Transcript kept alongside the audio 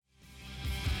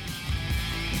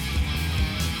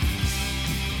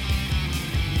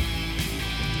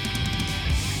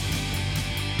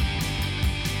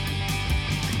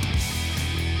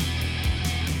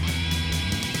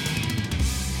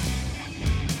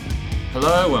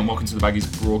Hello and welcome to the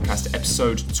Baggies broadcast,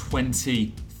 episode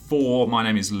 24. My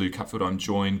name is Luke Hatfield. I'm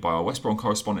joined by our West Brom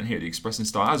correspondent here at the Express and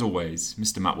Star, as always,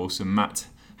 Mr. Matt Wilson. Matt,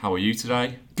 how are you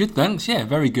today? Good, thanks. Yeah,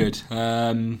 very good.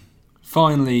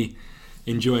 Finally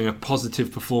enjoying a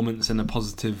positive performance and a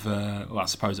positive, a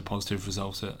positive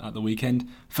result at the weekend.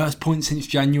 First point since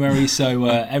January, so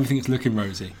everything's looking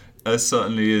rosy.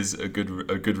 Certainly is a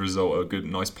good result,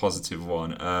 nice positive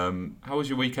one. How was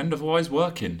your weekend? Otherwise,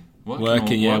 working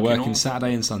Working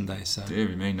Saturday and Sunday. So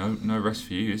dearie me, no rest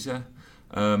for you, is there?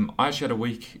 I actually had a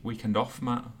weekend off,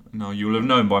 Matt. Now you'll have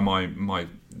known by my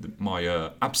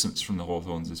absence from the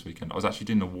Hawthorns this weekend. I was actually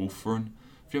doing a wolf run.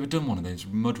 Have you ever done one of those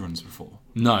mud runs before?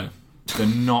 No. They're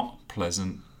not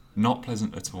pleasant. Not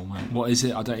pleasant at all, mate. What is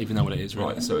it? I don't even know what it is.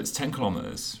 Really. Right, so it's 10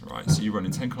 kilometres, right? So you're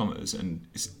running 10 kilometres and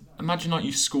imagine like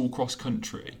you school cross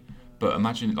country, but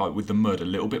imagine like with the mud a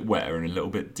little bit wetter and a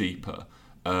little bit deeper.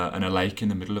 And a lake in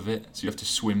the middle of it, so you have to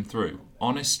swim through.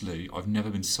 Honestly, I've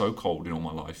never been so cold in all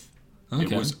my life. Okay.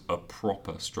 It was a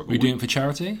proper struggle. Were you doing it for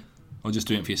charity, or just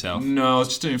doing it for yourself? No, I was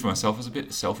just doing it for myself. I was a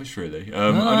bit selfish, really.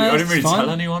 I didn't really tell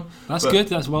anyone. That's good.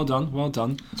 That's well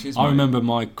done. Cheers, I remember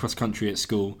my cross country at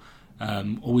school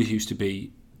always used to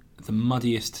be the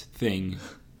muddiest thing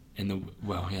in the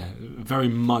very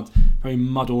mud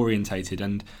orientated,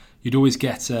 and you'd always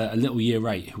get a little year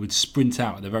 8 who would sprint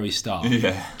out at the very start,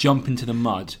 jump into the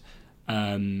mud,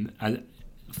 and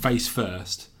face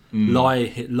first,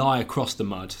 lie across the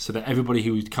mud, so that everybody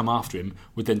who would come after him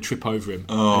would then trip over him.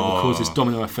 And it would cause this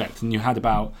domino effect, and you had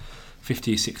about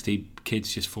 50, 60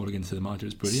 kids just falling into the mud. It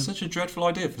was brilliant. Such a dreadful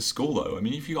idea for school, though. I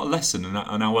mean, if you got a lesson an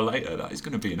hour later, that is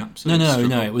going to be an absolute struggle.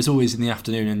 No. It was always in the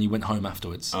afternoon, and you went home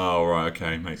afterwards. Oh, right,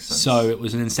 okay, makes sense. So it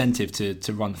was an incentive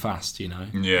to run fast, you know.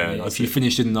 Yeah. If you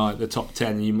finished in the top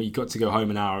 10, you got to go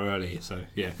home an hour early. So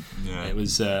yeah. It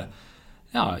was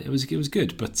it was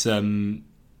good, but.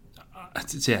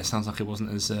 It sounds like it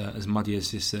wasn't as muddy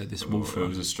as this wolf. It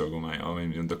was a struggle, mate. I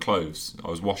mean, the clothes, I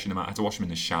was washing them out. I had to wash them in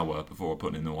the shower before I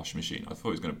put them in the washing machine. I thought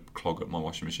it was going to clog up my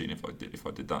washing machine if I did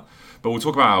that. But we'll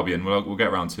talk about Albion. We'll get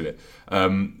around to it.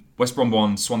 West Brom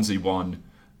 1, Swansea 1.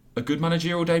 A good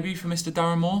managerial debut for Mr.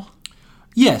 Darren Moore?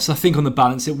 Yes, I think on the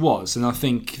balance it was, and I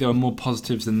think there were more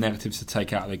positives than negatives to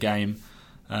take out of the game.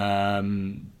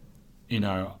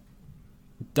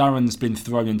 Darren's been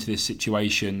thrown into this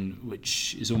situation,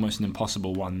 which is almost an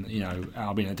impossible one. You know,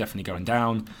 Albion are definitely going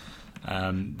down.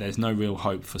 There's no real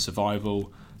hope for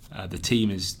survival. The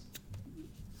team is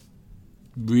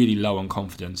really low on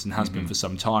confidence and has been for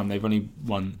some time. They've only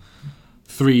won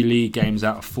 3 league games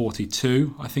out of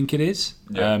 42, I think it is,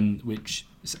 which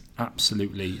is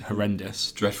absolutely horrendous.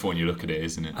 It's dreadful when you look at it,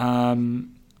 isn't it?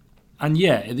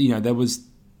 There was.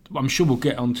 I'm sure we'll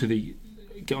get onto the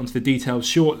details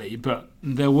shortly, but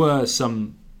there were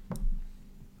some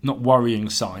not worrying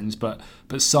signs, but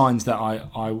signs that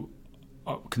I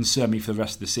concern me for the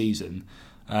rest of the season.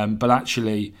 But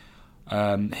actually,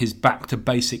 his back to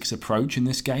basics approach in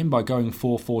this game by going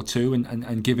 4-4-2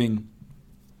 and giving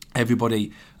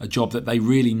everybody a job that they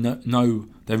really know,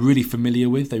 they're really familiar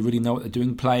with, they really know what they're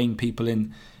doing, playing people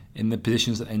in the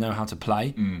positions that they know how to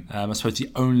play. I suppose the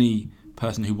only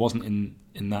person who wasn't in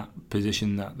that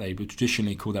position that they would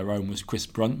traditionally call their own was Chris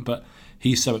Brunt, but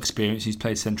he's so experienced, he's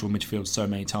played central midfield so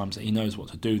many times that he knows what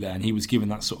to do there, and he was given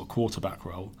that sort of quarterback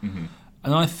role.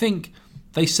 And I think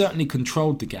they certainly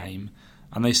controlled the game,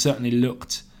 and they certainly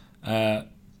looked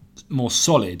more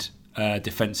solid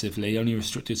defensively, only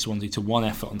restricted Swansea to 1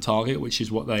 effort on target, which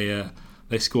is what they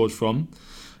scored from.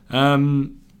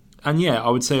 And I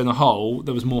would say on the whole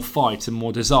there was more fight and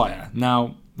more desire.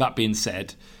 Now, that being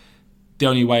said, the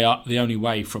only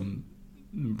way from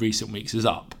recent weeks is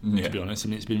up, to be honest. I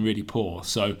mean, it's been really poor.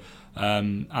 So,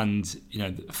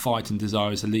 fight and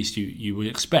desire is the least you would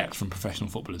expect from professional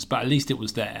footballers, but at least it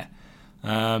was there.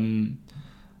 It's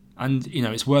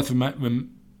worth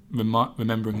remembering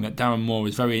that Darren Moore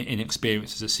is very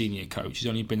inexperienced as a senior coach. He's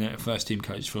only been a first team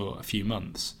coach for a few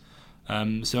months.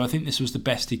 So I think this was the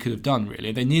best he could have done,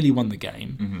 really. They nearly won the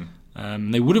game.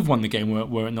 They would have won the game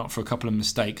were it not for a couple of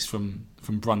mistakes from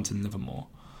Brunt and Livermore.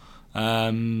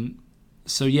 I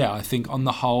think on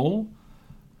the whole,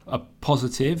 a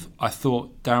positive. I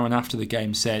thought Darren after the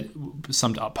game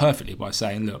summed it up perfectly by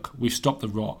saying, look, we've stopped the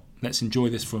rot, let's enjoy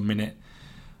this for a minute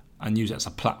and use it as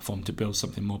a platform to build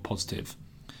something more positive.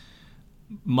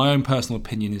 My own personal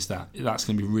opinion is that that's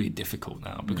going to be really difficult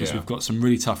now because we've got some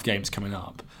really tough games coming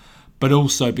up, but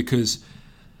also because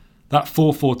that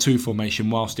 4-4-2 formation,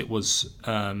 whilst it was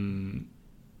the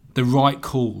right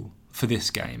call for this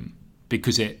game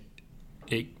because it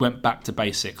went back to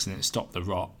basics and it stopped the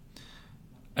rot,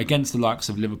 against the likes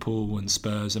of Liverpool and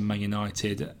Spurs and Man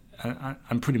United,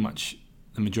 and pretty much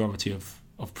the majority of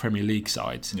Premier League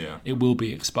sides, Yeah. it will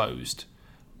be exposed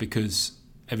because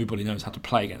everybody knows how to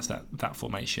play against that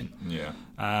formation. Yeah.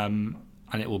 And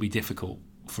it will be difficult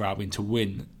for Albion to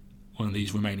win one of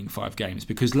these remaining 5 games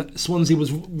because Swansea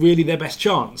was really their best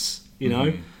chance. You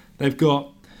know, they've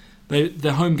got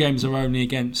their home games are only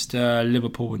against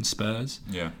Liverpool and Spurs.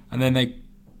 Yeah. And then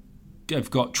they've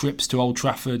got trips to Old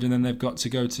Trafford, and then they've got to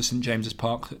go to St James's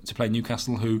Park to play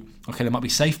Newcastle, who, okay, they might be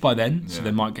safe by then, so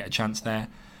they might get a chance there,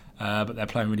 but they're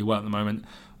playing really well at the moment.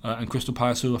 And Crystal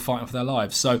Palace, who are fighting for their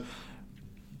lives. So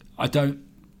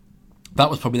that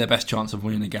was probably their best chance of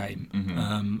winning the game.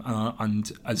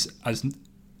 And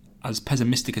as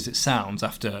pessimistic as it sounds,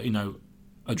 after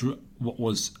what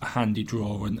was a handy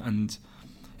draw and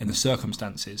in the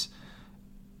circumstances,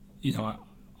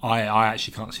 I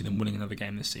actually can't see them winning another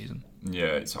game this season.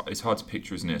 Yeah, it's hard to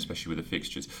picture, isn't it? Especially with the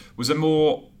fixtures. Was there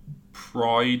more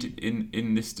pride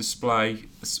in this display?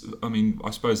 I mean, I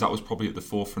suppose that was probably at the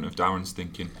forefront of Darren's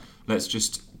thinking. Let's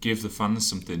just give the fans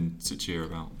something to cheer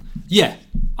about. Yeah,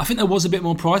 I think there was a bit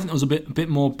more pride. I think there was a bit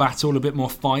more battle, a bit more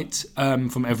fight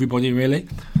from everybody, really.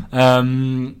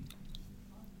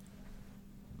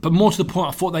 But more to the point,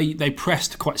 I thought they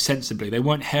pressed quite sensibly. They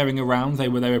weren't herring around. They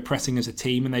were pressing as a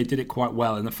team, and they did it quite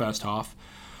well in the first half.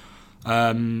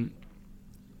 The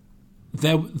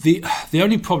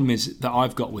only problem is that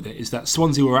I've got with it is that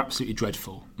Swansea were absolutely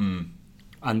dreadful, and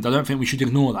I don't think we should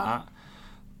ignore that.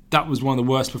 That was one of the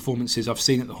worst performances I've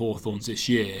seen at the Hawthorns this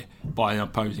year by an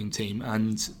opposing team,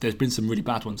 and there's been some really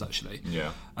bad ones actually.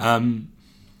 Yeah.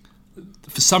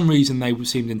 For some reason, they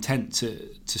seemed intent to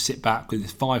sit back with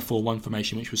this 5-4-1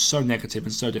 formation, which was so negative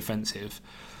and so defensive.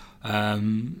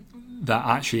 That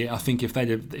actually, I think if they'd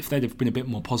have been a bit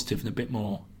more positive and a bit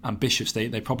more ambitious,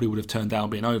 they probably would have turned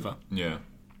Albion over. Yeah.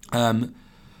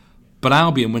 But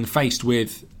Albion, when faced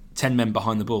with 10 men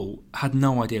behind the ball, had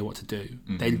no idea what to do.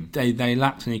 They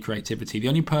lacked any creativity. The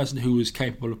only person who was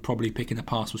capable of probably picking a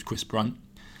pass was Chris Brunt,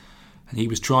 and he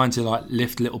was trying to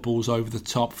lift little balls over the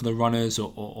top for the runners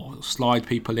or slide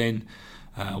people in.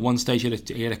 One stage he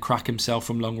had a crack himself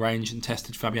from long range and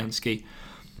tested Fabianski,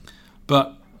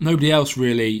 but nobody else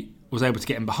really was able to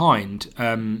get him behind.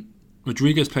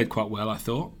 Rodriguez played quite well, I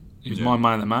thought. He was my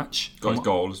man of the match. Got his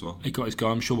goal as well. He got his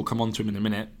goal. I'm sure we'll come on to him in a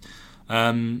minute.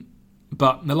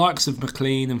 But the likes of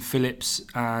McLean and Phillips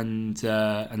and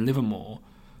Livermore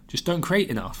just don't create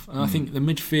enough. And I think the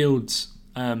midfield's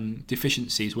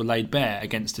deficiencies were laid bare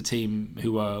against a team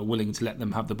who were willing to let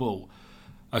them have the ball.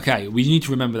 Okay, we need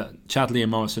to remember that Chadley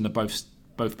and Morrison are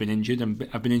both been injured and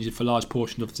have been injured for a large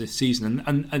portion of this season,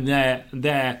 and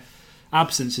their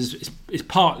absence is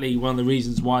partly one of the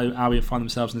reasons why Albion find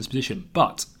themselves in this position.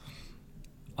 But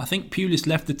I think Pulis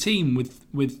left the team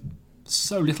with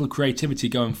so little creativity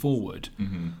going forward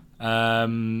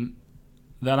that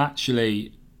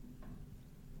actually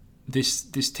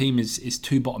this team is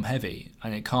too bottom heavy,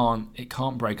 and it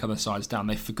can't break other sides down.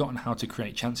 They've forgotten how to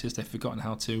create chances. They've forgotten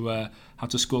how to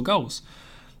score goals.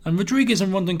 And Rodriguez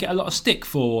and Rondon get a lot of stick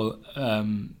for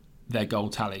their goal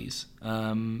tallies,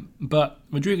 but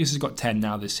Rodriguez has got 10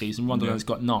 now this season. Rondon has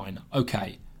got 9.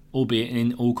 Okay, albeit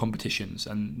in all competitions,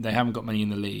 and they haven't got many in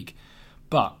the league,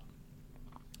 but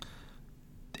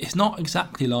it's not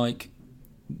exactly like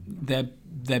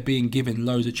they're being given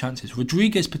loads of chances.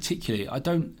 Rodriguez particularly, I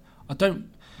don't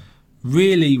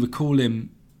really recall him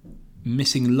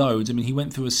missing loads. I mean, he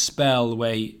went through a spell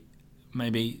where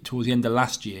maybe towards the end of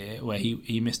last year where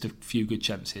he missed a few good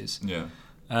chances. Yeah.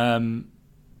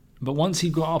 But once he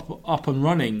got up and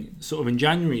running, sort of in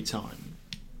January time,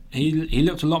 he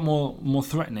looked a lot more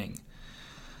threatening.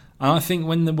 And I think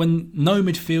when no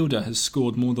midfielder has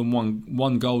scored more than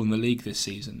one goal in the league this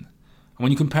season, and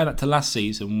when you compare that to last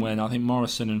season when I think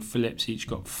Morrison and Phillips each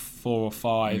got 4 or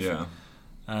 5. Yeah.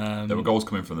 There were goals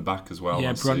coming from the back as well.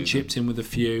 Yeah, Brunt chipped in with a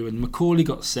few, and Macaulay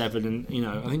got 7, and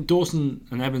I think Dawson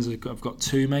and Evans have got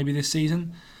 2 maybe this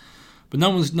season. But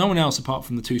no one else apart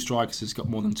from the 2 strikers has got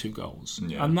more than 2 goals,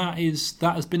 and that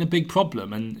has been a big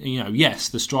problem. And yes,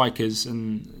 the strikers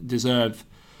deserve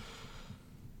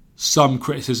some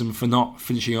criticism for not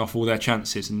finishing off all their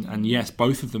chances, and yes,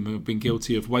 both of them have been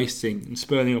guilty of wasting and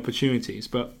spurning opportunities.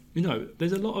 But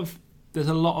there's a lot of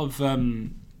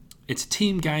it's a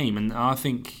team game, and I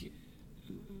think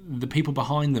the people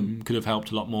behind them could have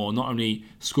helped a lot more, not only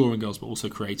scoring goals but also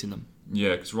creating them.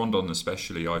 Yeah, because Rondon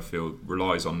especially, I feel,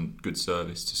 relies on good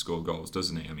service to score goals,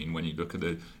 doesn't he? I mean, when you look at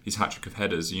his hat-trick of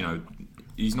headers,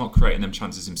 he's not creating them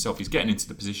chances himself. He's getting into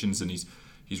the positions and he's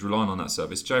relying on that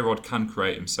service. J-Rod can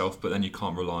create himself, but then you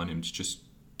can't rely on him to just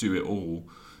do it all.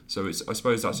 So I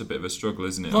suppose that's a bit of a struggle,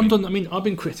 isn't it? Rondon, I mean, I've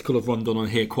been critical of Rondon on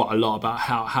here quite a lot about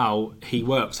how he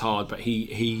works hard, but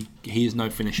he is no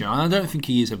finisher. And I don't think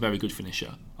he is a very good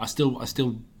finisher. I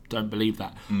still don't believe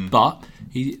that. But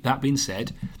that being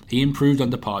said, he improved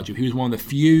under Pardew. He was one of the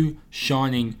few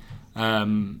shining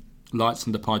lights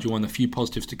under Pardew, one of the few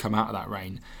positives to come out of that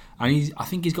reign. And I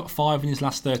think he's got 5 in his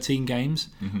last 13 games,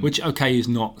 which, okay, is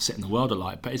not setting the world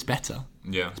alight, but it's better.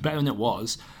 Yeah. It's better than it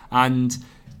was. And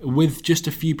with just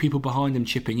a few people behind him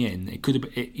chipping in, it could have,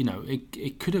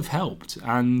 it could have helped.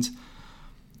 And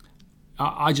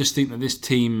I just think that this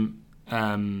team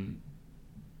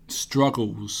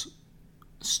struggles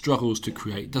to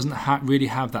create. Doesn't really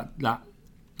have that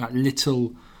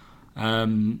little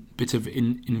bit of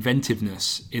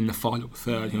inventiveness in the final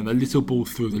third. The little ball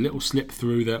through, the little slip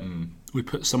through that we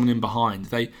put someone in behind.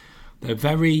 They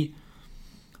bang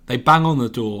on the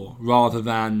door rather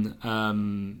than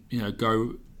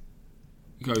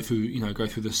go through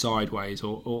the sideways,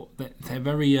 or they're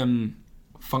very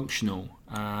functional,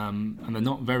 and they're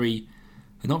not very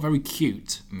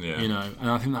cute. Yeah. And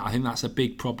I think that's a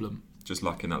big problem. Just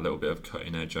lacking that little bit of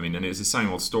cutting edge. I mean, and it's the same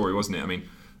old story, wasn't it? I mean,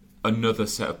 another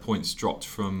set of points dropped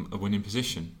from a winning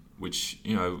position, which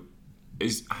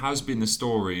has been the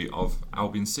story of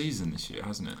Albion's season this year,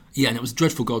 hasn't it? Yeah, and it was a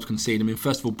dreadful goal to concede. I mean,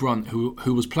 first of all, Brunt,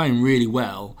 who was playing really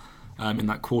well in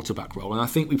that quarterback role, and I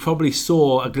think we probably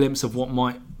saw a glimpse of what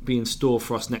might be in store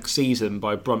for us next season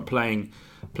by Brunt playing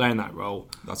that role.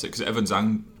 That's it, because Evans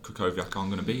and Kukoviak aren't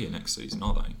going to be here next season,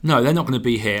 are they? No, they're not going to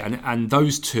be here, and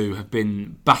those two have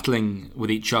been battling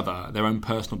with each other, their own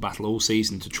personal battle all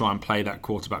season, to try and play that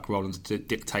quarterback role and to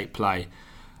dictate play.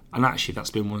 And actually,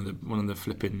 that's been one of the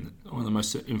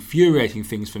most infuriating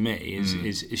things for me.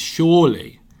 Is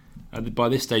surely by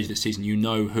this stage of the season,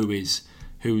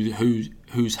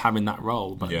 who's having that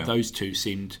role, but those two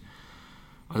seemed,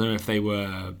 I don't know if they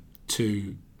were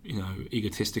too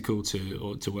egotistical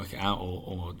to work it out,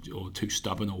 or too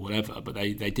stubborn or whatever, but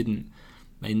they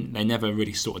never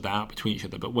really sorted that out between each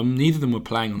other. But when neither of them were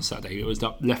playing on Saturday, it was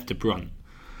left to Brunt.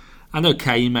 And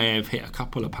okay, he may have hit a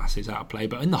couple of passes out of play,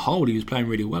 but in the whole, he was playing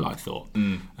really well, I thought.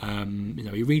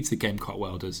 He reads the game quite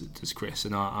well, does Chris,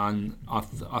 and I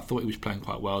thought he was playing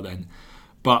quite well then.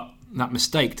 But that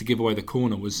mistake to give away the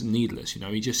corner was needless.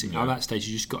 He just at that stage,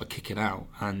 you just got to kick it out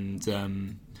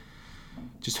and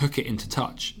just hook it into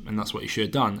touch, and that's what he should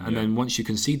have done. And then once you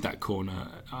concede that corner,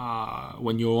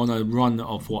 when you're on a run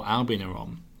of what Albion are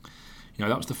on,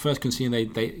 that was the first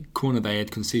corner they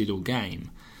had conceded all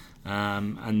game.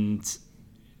 And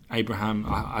Abraham,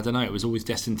 I don't know, it was always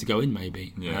destined to go in,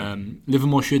 maybe.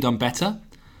 Livermore should have done better,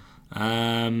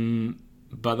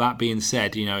 but that being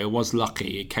said, it was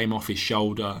lucky. It came off his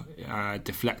shoulder,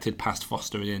 deflected past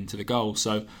Foster and into the goal.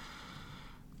 So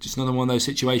just another one of those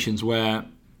situations where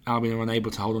Albion are unable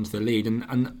to hold on to the lead,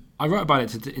 and I wrote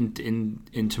about it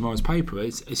in tomorrow's paper.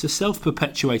 It's a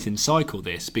self-perpetuating cycle,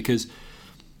 this, because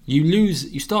you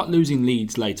start losing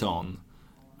leads late on,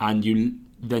 and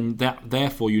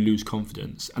therefore you lose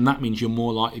confidence, and that means you're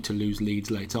more likely to lose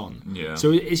leads late on. Yeah. So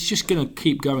it's just going to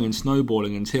keep going and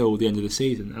snowballing until the end of the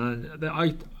season. And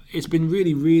it's been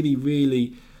really, really,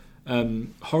 really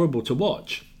horrible to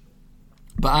watch.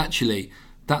 But actually,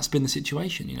 that's been the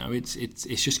situation. It's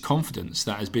just confidence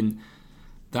that has been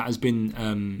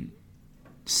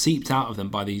seeped out of them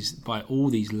by all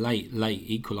these late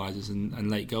equalisers and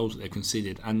late goals that they've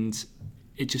conceded, and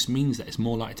it just means that it's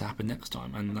more likely to happen next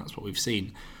time, and that's what we've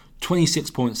seen.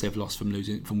 26 points they've lost from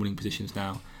winning positions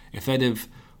now. If they'd have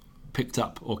picked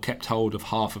up or kept hold of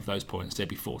half of those points, they'd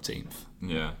be 14th.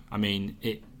 Yeah. I mean,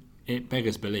 it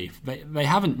beggars belief. They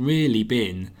haven't really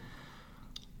been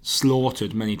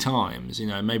slaughtered many times.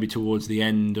 Maybe towards the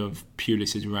end of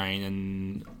Pulis's reign,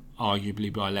 and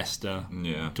arguably by Leicester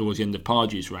towards the end of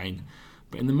Pardew's reign.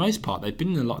 But in the most part, they've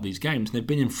been in a lot of these games, and they've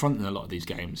been in front in a lot of these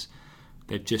games.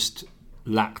 They've just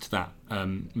lacked that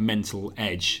mental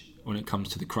edge when it comes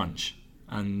to the crunch,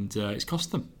 and it's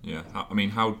cost them. Yeah, I mean,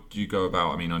 how do you go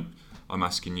about? I mean, I'm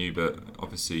asking you, but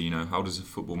obviously, how does a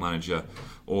football manager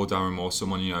or Darren Moore,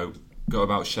 someone go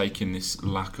about shaking this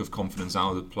lack of confidence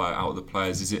out of the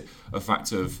players? Is it a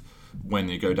fact of when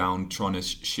they go down, trying to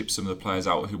ship some of the players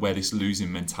out where this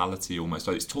losing mentality almost,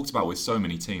 like it's talked about with so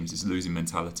many teams, this losing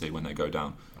mentality when they go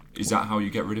down? Is that how you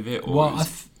get rid of it? Or well, I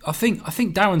think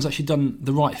Darren's actually done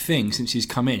the right thing since he's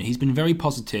come in. He's been very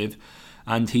positive,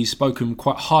 and he's spoken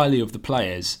quite highly of the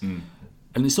players.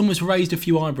 And it's almost raised a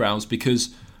few eyebrows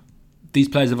because these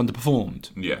players have underperformed.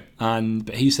 Yeah.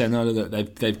 But he's saying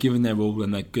that they've given their all,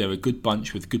 and they're a good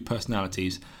bunch with good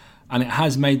personalities, and it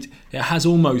has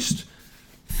almost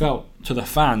felt to the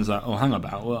fans that, oh, hang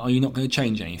about, well, are you not going to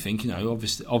change anything? You know,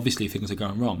 obviously things are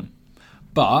going wrong.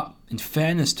 But in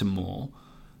fairness to Moore,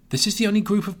 this is the only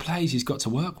group of players he's got to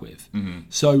work with.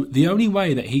 So the only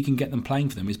way that he can get them playing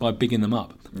for them is by bigging them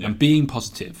up and being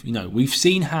positive. You know, we've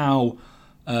seen how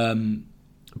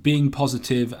being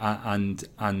positive and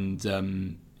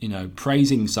you know,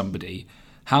 praising somebody,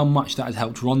 how much that has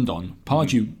helped Rondon.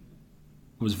 Pardew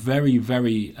was very,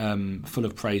 very full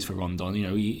of praise for Rondon. You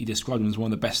know, he described him as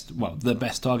one of the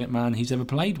best target man he's ever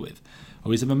played with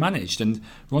or he's ever managed. And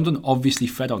Rondon obviously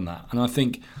fed on that. And I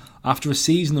think after a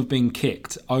season of being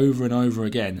kicked over and over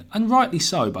again, and rightly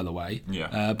so, by the way,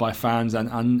 by fans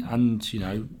and you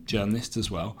know, journalists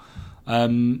as well,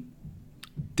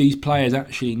 these players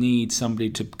actually need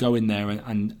somebody to go in there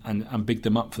and big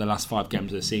them up for the last 5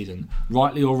 games of the season,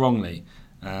 rightly or wrongly.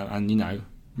 And, you know,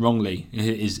 wrongly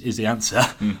is the answer.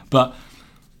 But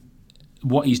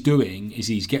what he's doing is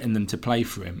he's getting them to play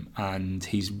for him, and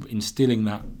he's instilling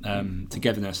that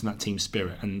togetherness and that team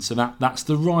spirit. And so that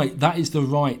is the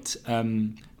right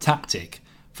tactic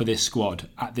for this squad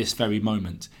at this very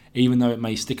moment, even though it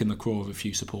may stick in the craw of a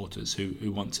few supporters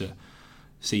who want to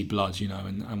see blood, you know,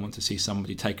 and want to see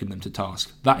somebody taking them to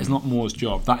task. That is not Moore's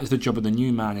job. That is the job of the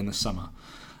new man in the summer.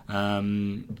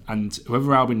 And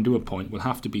whoever Albion do appoint will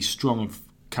have to be strong of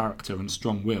character and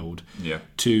strong-willed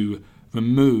to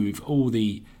remove all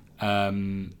the,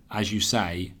 as you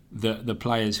say, the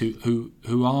players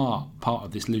who are part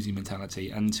of this losing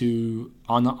mentality and who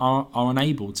are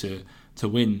unable to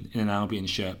win in an Albion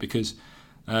shirt because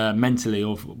mentally,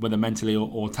 or whether mentally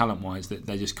or talent-wise, that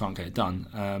they just can't get it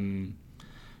done.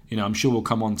 You know, I'm sure we'll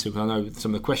come on to, because I know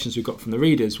some of the questions we've got from the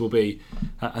readers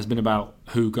has been about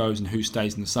who goes and who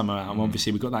stays in the summer. And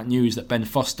obviously we've got that news that Ben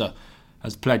Foster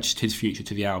has pledged his future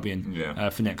to the Albion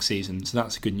for next season. So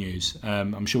that's good news.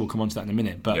 I'm sure we'll come on to that in a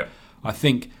minute. But I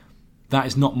think that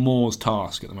is not Moore's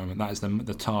task at the moment. That is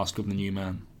the task of the new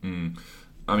man.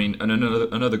 I mean, and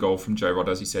another goal from J Rod,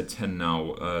 as he said, 10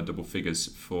 now, double figures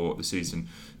for the season.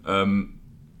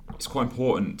 It's quite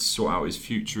important to sort out his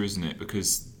future, isn't it?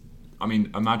 Because I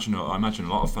mean, I imagine a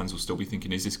lot of fans will still be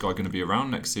thinking, is this guy going to be around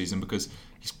next season? Because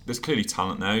there's clearly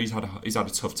talent there. He's had a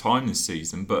tough time this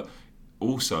season, but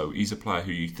also he's a player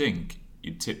who you think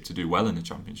you'd tip to do well in the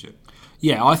Championship.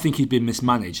 Yeah, I think he's been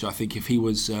mismanaged. I think if he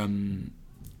was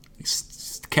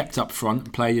kept up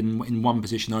front, played in one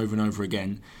position over and over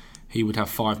again, he would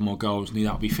have 5 more goals, and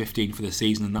that would be 15 for the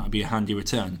season, and that would be a handy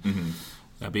return.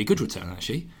 That'd be a good return,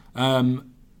 actually.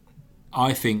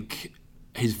 I think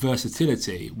his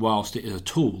versatility, whilst it is a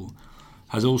tool,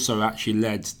 has also actually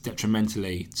led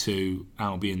detrimentally to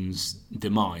Albion's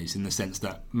demise, in the sense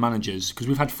that managers, because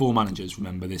we've had 4 managers,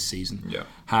 remember, this season,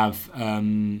 have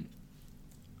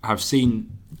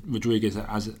seen Rodriguez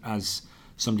as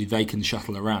somebody they can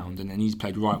shuttle around, and then he's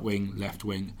played right wing, left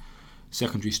wing,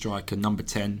 secondary striker, number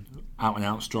 10, out and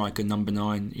out striker, number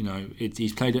 9. You know,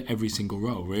 he's played at every single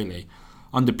role, really.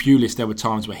 Under Pulis, there were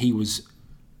times where he was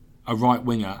a right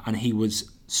winger, and he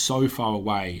was so far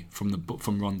away from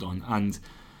Rondon, and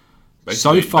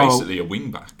basically a wing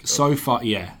back. So far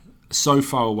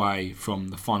away from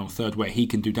the final third where he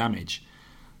can do damage,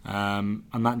 and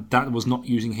that was not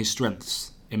using his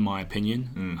strengths, in my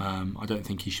opinion. I don't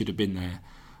think he should have been there,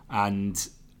 and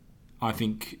I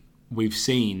think we've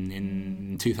seen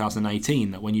in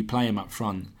 2018 that when you play him up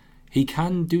front, he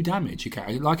can do damage.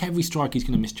 Like every striker, he's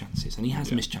going to miss chances, and he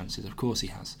has missed chances. Of course, he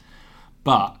has,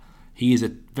 but he is a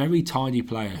very tidy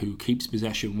player who keeps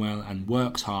possession well and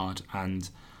works hard, and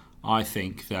I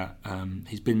think that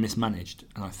he's been mismanaged.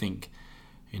 And I think,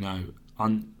 you know,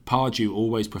 Pardew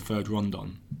always preferred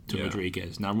Rondon to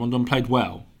Rodriguez. Now, Rondon played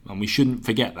well, and we shouldn't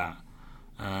forget that.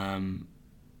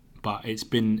 But it's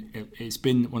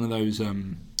been one of those.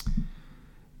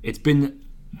 It's been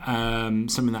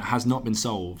something that has not been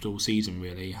solved all season,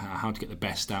 really. How to get the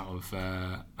best out of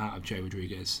Jay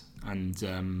Rodriguez,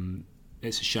 and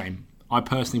it's a shame. I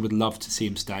personally would love to see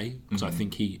him stay, because I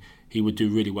think he would do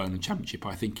really well in the Championship.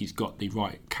 I think he's got the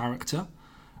right character.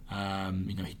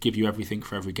 You know, he'd give you everything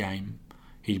for every game.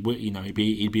 He'd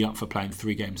be up for playing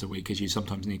 3 games a week, as you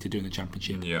sometimes need to do in the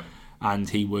Championship. Yeah. And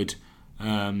he would,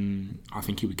 I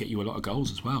think he would get you a lot of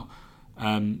goals as well.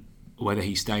 Whether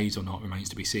he stays or not remains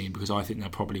to be seen, because I think there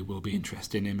probably will be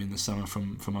interest in him in the summer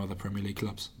from other Premier League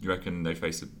clubs. You reckon they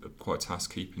face quite a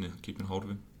task keeping hold of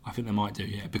him? I think they might do,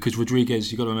 yeah. Because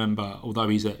Rodriguez, you've got to remember, although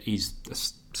he's a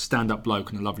stand-up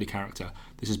bloke and a lovely character,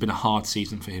 this has been a hard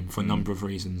season for him for a number of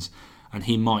reasons, and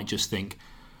he might just think,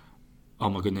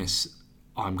 "Oh my goodness,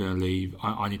 I'm going to leave.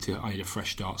 I need a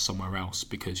fresh start somewhere else,"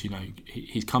 because, you know,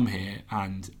 he's come here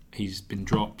and he's been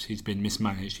dropped, he's been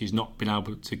mismanaged, he's not been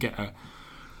able to get a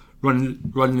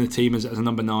running the team as a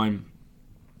number 9.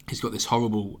 He's got this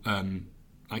horrible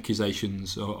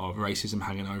accusations of racism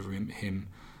hanging over him,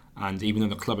 and even though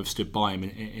the club have stood by him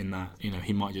in that,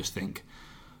 he might just think,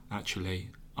 actually,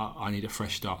 I need a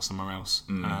fresh start somewhere else.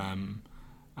 And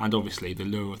obviously the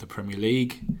lure of the Premier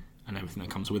League and everything that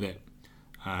comes with it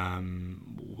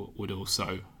would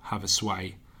also have a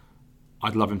sway.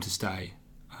 I'd love him to stay,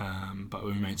 but it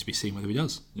remains to be seen whether he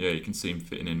does. Yeah, you can see him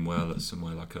fitting in well at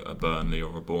somewhere like a Burnley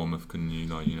or a Bournemouth, couldn't you?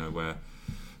 Where,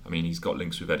 I mean, he's got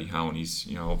links with Eddie Howe, and he's,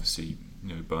 obviously,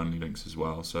 Burnley links as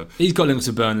well. So he's got links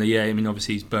with Burnley, yeah. I mean,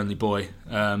 obviously he's Burnley boy,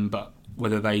 but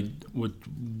whether they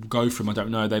would go for him, I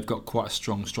don't know. They've got quite a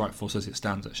strong strike force as it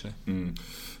stands, actually. Team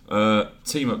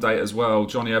update as well.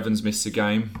 Johnny Evans missed a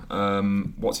game.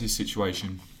 What's his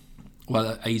situation?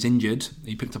 Well, he's injured.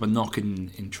 He picked up a knock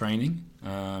in training,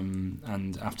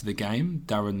 and after the game,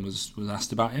 Darren was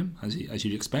asked about him, as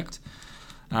you'd expect,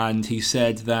 and he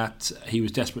said that he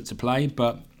was desperate to play,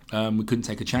 but we couldn't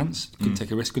take a chance, couldn't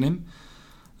take a risk on him.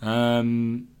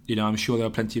 I'm sure there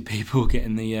are plenty of people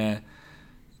getting the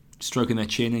stroking their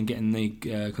chin and getting the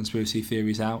conspiracy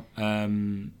theories out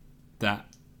that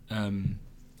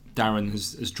Darren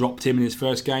has dropped him in his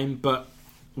first game. But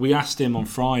we asked him on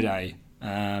Friday,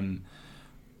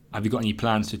 have you got any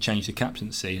plans to change the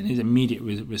captaincy? And his immediate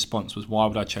response was, why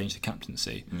would I change the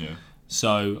captaincy? Yeah.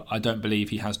 So I don't believe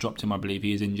he has dropped him. I believe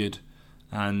he is injured.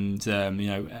 And,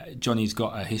 Johnny's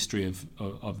got a history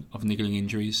of niggling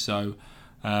injuries. So,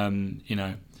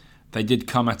 they did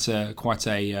come at quite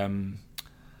a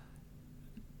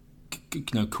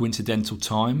coincidental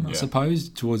time, I suppose,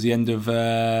 towards the end of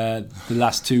the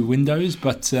last 2 windows.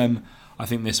 But I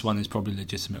think this one is probably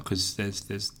legitimate because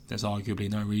there's arguably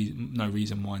no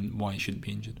reason why he shouldn't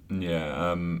be injured.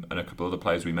 Yeah, and a couple of the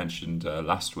players we mentioned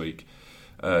last week,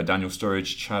 Daniel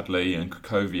Sturridge, Chadli, and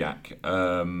Kukoviak.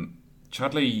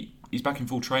 Chadli, he's back in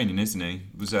full training, isn't he?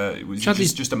 Was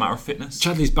it just a matter of fitness?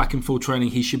 Chadli's back in full training.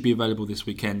 He should be available this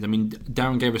weekend. I mean,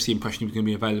 Darren gave us the impression he was going to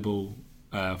be available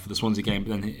for the Swansea game,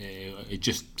 but then it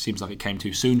just seems like it came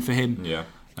too soon for him. Yeah.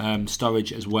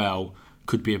 Sturridge as well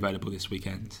could be available this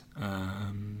weekend.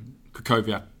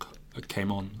 Kukoviak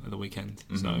came on at the weekend,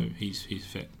 so he's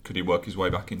fit. Could he work his way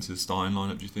back into the starting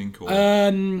lineup, do you think? Or?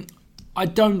 I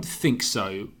don't think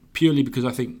so, purely because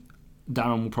I think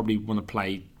Darren will probably want to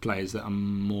play players that are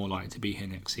more likely to be here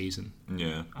next season.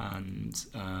 Yeah. And,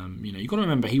 you've got to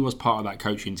remember he was part of that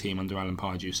coaching team under Alan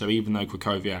Pardew, so even though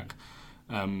Kukoviak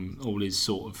all is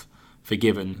sort of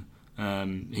forgiven,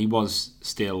 he was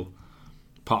still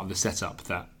part of the setup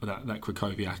that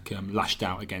Kukoviak lashed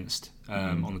out against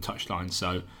on the touchline.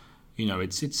 So,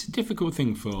 it's a difficult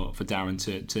thing for Darren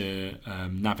to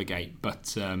navigate,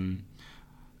 but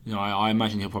I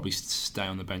imagine he'll probably stay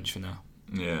on the bench for now.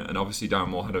 Yeah, and obviously Darren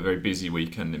Moore had a very busy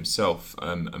weekend himself,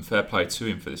 and fair play to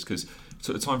him for this, because he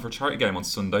took the time for a charity game on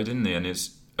Sunday, didn't he? And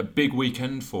it's a big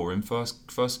weekend for him.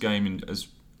 First game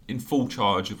in full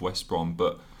charge of West Brom,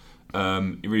 but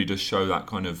it really does show that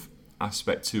kind of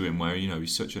aspect to him where,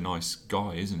 he's such a nice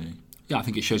guy, isn't he? Yeah, I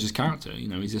think it shows his character.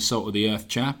 He's a salt of the earth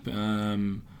chap,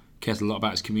 cares a lot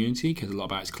about his community, cares a lot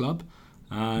about his club,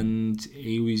 and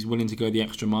he was willing to go the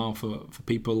extra mile for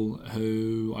people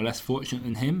who are less fortunate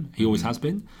than him. He always has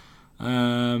been.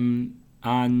 And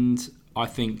I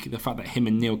think the fact that him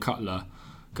and Neil Cutler,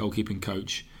 goalkeeping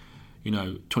coach,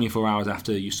 24 hours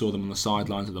after you saw them on the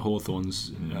sidelines of the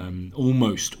Hawthorns,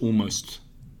 almost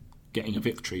getting a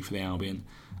victory for the Albion,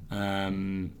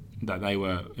 that they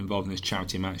were involved in this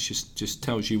charity match just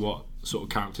tells you what sort of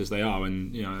characters they are,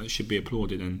 and it should be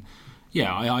applauded. And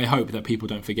yeah, I hope that people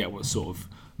don't forget what sort of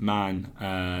man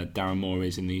Darren Moore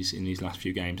is in these last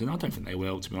few games, and I don't think they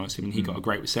will, to be honest. I mean, he got a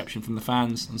great reception from the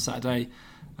fans on Saturday,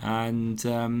 and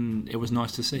it was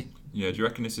nice to see. Yeah, do you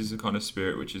reckon this is the kind of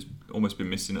spirit which has almost been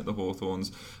missing at the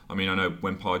Hawthorns? I mean, I know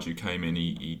when Pardew came in,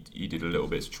 he did a little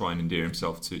bit to try and endear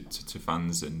himself to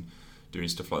fans and doing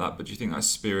stuff like that. But do you think that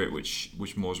spirit which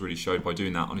Moore's really showed by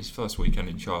doing that on his first weekend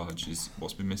in charge is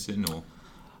what's been missing? Or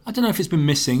I don't know if it's been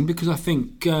missing, because I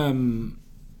think Pardew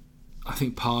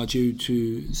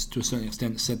to a certain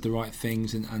extent said the right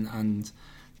things and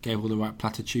gave all the right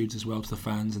platitudes as well to the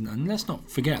fans. And let's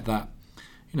not forget that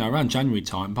around January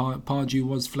time, Pardew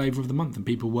was flavour of the month, and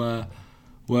people were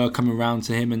coming around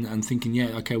to him and thinking,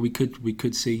 yeah, okay, we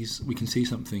can see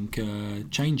something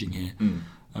changing here.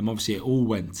 Obviously, it all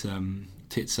went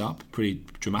tits up pretty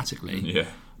dramatically. Yeah.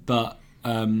 But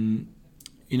I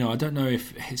don't know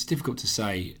if it's difficult to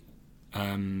say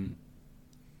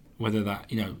whether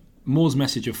that Moore's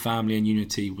message of family and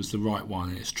unity was the right one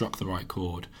and it struck the right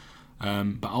chord.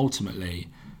 But ultimately,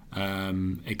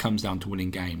 It comes down to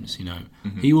winning games.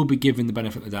 He will be given the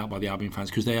benefit of the doubt by the Albion fans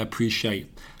because they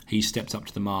appreciate he stepped up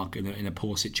to the mark in a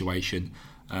poor situation.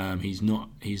 He's not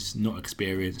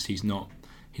experienced. He's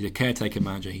a caretaker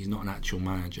manager. He's not an actual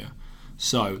manager.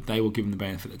 So they will give him the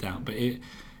benefit of the doubt. But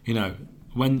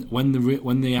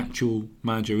when the actual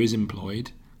manager is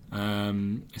employed,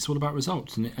 it's all about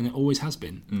results, and it always has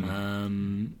been.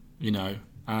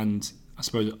 And I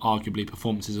suppose arguably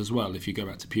performances as well. If you go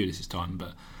back to Pulis' time,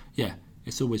 but yeah,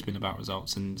 it's always been about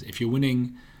results. And if you're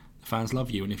winning, the fans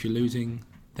love you, and if you're losing,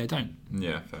 they don't.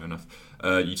 Yeah, fair enough.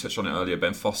 You touched on it earlier,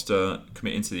 Ben Foster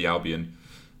committing to the Albion.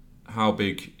 How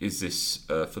big is this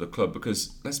for the club?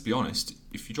 Because let's be honest,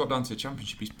 if you drop down to the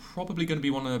Championship, he's probably going to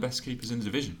be one of the best keepers in the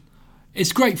division.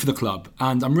 It's great for the club,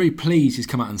 and I'm really pleased he's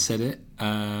come out and said it.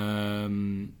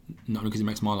 Not because it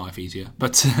makes my life easier,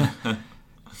 but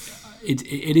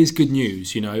it is good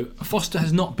news. Foster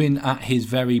has not been at his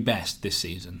very best this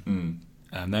season.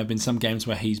 There have been some games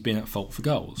where he's been at fault for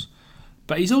goals,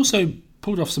 but he's also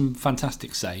pulled off some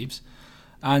fantastic saves.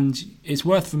 And it's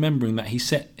worth remembering that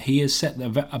he has set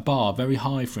a bar very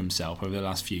high for himself over the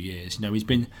last few years. He's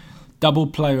been double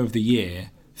Player of the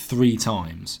Year 3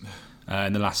 times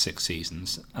in the last 6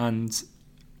 seasons, and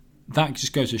that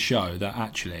just goes to show that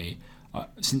actually,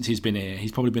 since he's been here,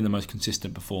 he's probably been the most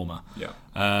consistent performer. Yeah.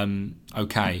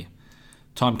 Okay,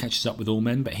 time catches up with all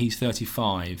men, but he's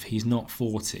 35. He's not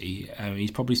 40.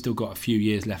 He's probably still got a few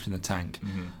years left in the tank.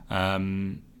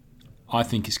 I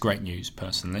think it's great news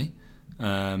personally.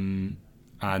 And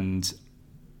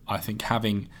I think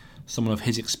having someone of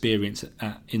his experience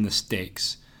in the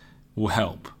sticks will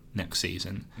help next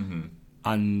season,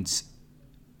 and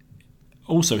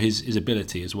also his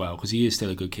ability as well, because he is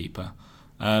still a good keeper.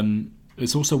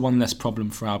 It's also one less problem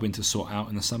for Albion to sort out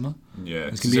in the summer. Yeah,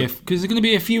 because there's going to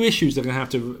be a few issues they're going to have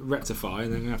to rectify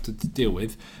and they're going to have to deal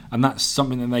with, and that's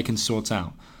something that they can sort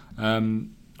out.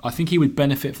 I think he would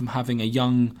benefit from having a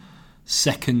young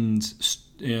second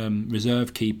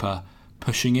reserve keeper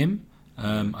pushing him.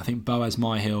 I think Boaz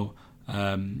Myhill,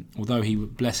 although he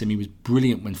was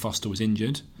brilliant when Foster was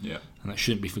injured, and that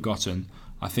shouldn't be forgotten.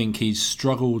 I think he's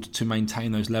struggled to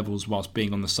maintain those levels whilst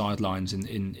being on the sidelines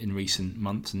in recent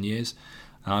months and years.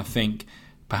 And I think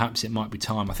perhaps it might be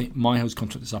time. I think Myhill's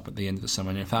contract is up at the end of the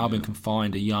summer, and if Albion can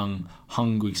find a young,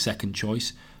 hungry second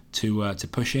choice to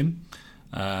push him,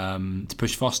 to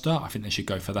push Foster, I think they should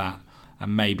go for that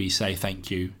and maybe say thank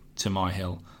you to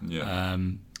Myhill. Yeah.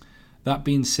 That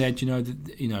being said,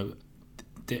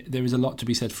 there is a lot to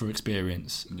be said for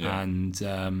experience, and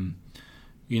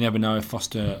you never know if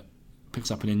Foster picks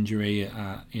up an injury.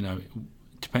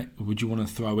 Would you want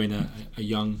to throw in a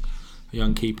young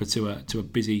keeper to a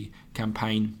busy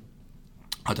campaign?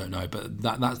 I don't know, but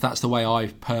that's the way I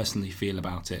personally feel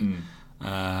about it.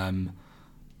 On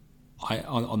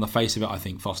the face of it, I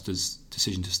think Foster's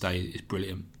decision to stay is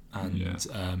brilliant,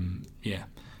 and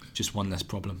just one less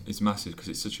problem. It's massive because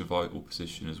it's such a vital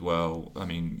position as well. I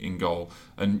mean, in goal,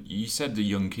 and you said the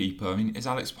young keeper. I mean, is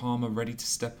Alex Palmer ready to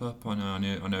step up? I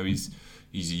know he's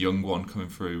a young one coming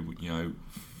through.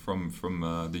 From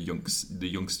the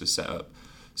youngster setup,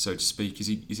 so to speak. Is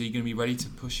he going to be ready to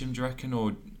push him? Do you reckon?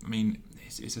 Or I mean,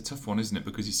 it's a tough one, isn't it?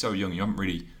 Because he's so young. You haven't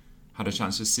really had a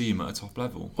chance to see him at a top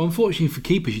level. Well, unfortunately for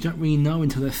keepers, you don't really know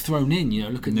until they're thrown in.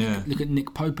 Look at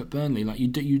Nick Pope at Burnley. Like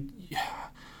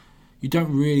you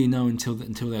don't really know until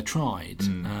they're tried.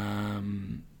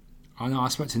 I know I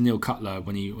spoke to Neil Cutler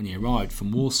when he arrived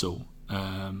from Walsall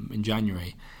in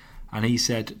January, and he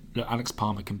said that Alex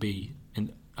Palmer can be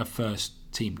a first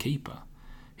team keeper.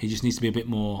 He just needs to be a bit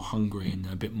more hungry and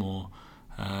a bit more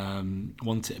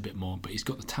want it a bit more. But he's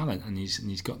got the talent and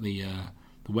he's got the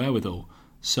wherewithal.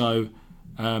 So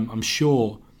I'm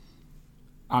sure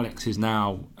Alex is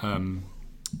now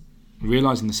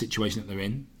realising the situation that they're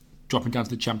in, dropping down to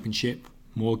the Championship,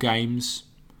 more games,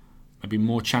 maybe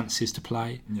more chances to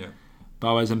play. Yeah.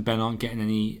 Boaz and Ben aren't getting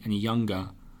any younger,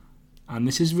 and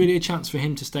this is really a chance for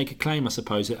him to stake a claim, I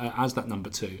suppose, as that number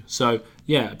 2. So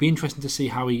yeah, it'd be interesting to see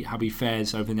how he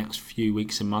fares over the next few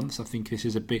weeks and months. I think this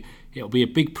is it'll be a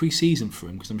big pre-season for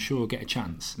him because I'm sure he'll get a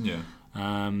chance. Yeah.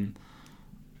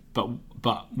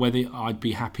 But whether I'd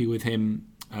be happy with him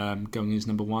going as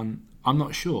number 1, I'm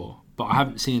not sure. But I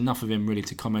haven't seen enough of him really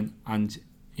to comment. And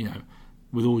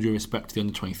with all due respect to the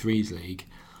Under-23s league,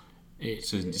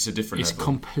 it's a different level.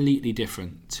 Completely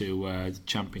different to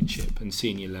Championship and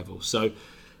senior level. So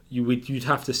you'd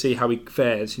have to see how he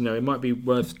fares. It might be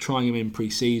worth trying him in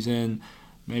pre-season,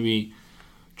 maybe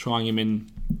trying him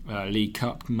in League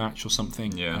Cup match or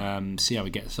something. Yeah. See how he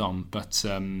gets on. But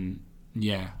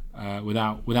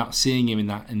without seeing him in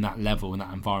that level, in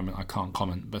that environment, I can't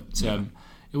comment. But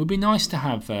it would be nice to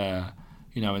have an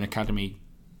academy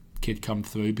kid come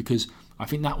through, because I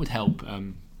think that would help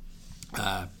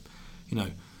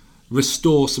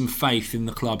restore some faith in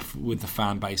the club with the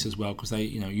fan base as well, because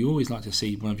you always like to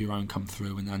see one of your own come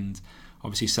through, and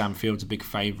obviously Sam Field's a big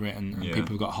favourite, and people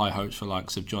have got high hopes for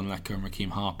likes of John Lecker and Raheem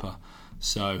Harper,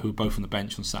 who are both on the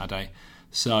bench on Saturday.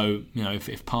 So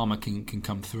if Palmer can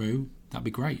come through, that'd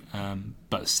be great.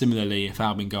 But similarly, if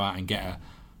Albion go out and get a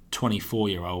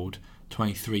 24-year-old,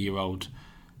 23-year-old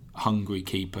hungry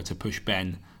keeper to push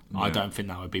Ben, I don't think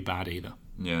that would be bad either.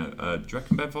 Yeah, do you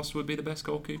reckon Ben Foster would be the best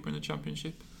goalkeeper in the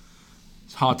Championship?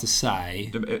 It's hard to say.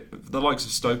 The likes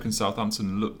of Stoke and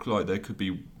Southampton look like they could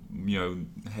be,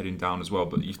 heading down as well.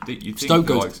 But you think if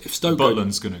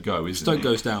Butland's going to go, isn't Stoke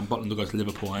goes down, Butland will go to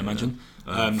Liverpool, I imagine.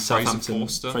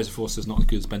 Fraser Forster's not as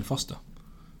good as Ben Foster.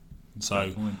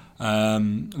 So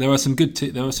there are some good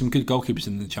goalkeepers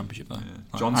in the Championship though. Yeah.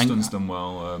 Like Johnston's done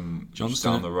well.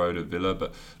 Johnston down the road at Villa,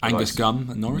 but Angus Gunn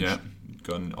at Norwich. Yeah,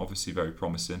 Gunn obviously very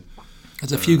promising.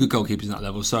 There's a few good goalkeepers in that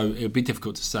level, so it would be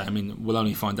difficult to say. I mean, we'll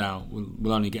only find out.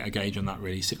 We'll only get a gauge on that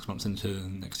really 6 months into the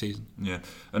next season. Yeah,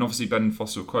 and obviously Ben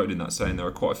Foster quoted in that saying there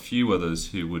are quite a few others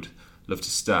who would love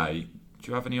to stay. Do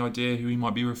you have any idea who he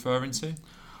might be referring to?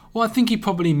 Well, I think he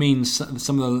probably means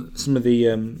some of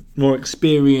the more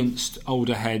experienced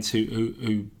older heads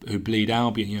who bleed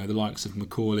Albion. The likes of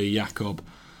Macaulay, Jacob,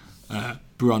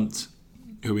 Brunt,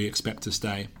 who we expect to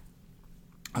stay.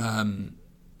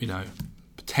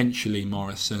 Potentially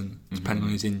Morrison, depending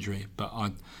on his injury, but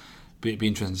it'd be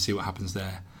interesting to see what happens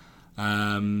there.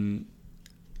 The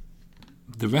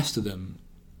rest of them,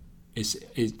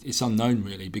 it's unknown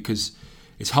really, because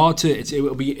it's hard to.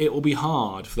 It will be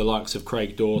hard for the likes of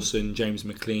Craig Dawson, James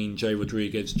McLean, Jay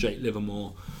Rodriguez, Jake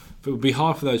Livermore. It would be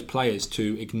hard for those players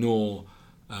to ignore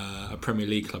a Premier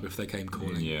League club if they came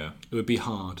calling. Yeah, it would be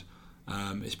hard,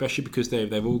 especially because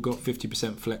they've all got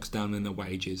 50% flex down in their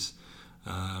wages.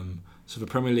 So if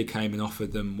the Premier League came and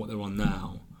offered them what they're on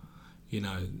now,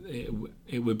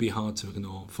 it would be hard to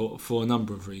ignore for a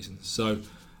number of reasons. So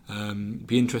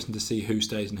be interesting to see who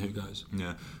stays and who goes.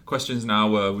 Yeah. Questions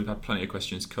now. We've had plenty of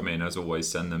questions come in. As always,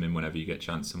 send them in whenever you get a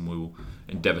chance, and we'll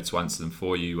endeavour to answer them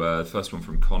for you. The first one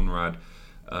from Conrad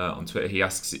on Twitter. He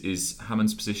asks, is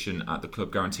Hammond's position at the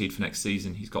club guaranteed for next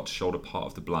season? He's got to shoulder part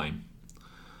of the blame.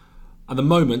 At the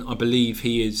moment, I believe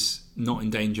he is not in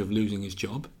danger of losing his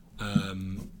job.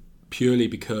 Purely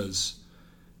because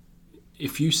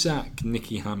if you sack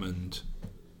Nicky Hammond,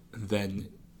 then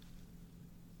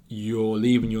you're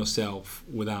leaving yourself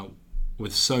with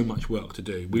so much work to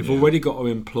do. We've already got to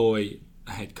employ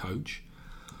a head coach.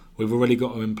 We've already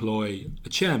got to employ a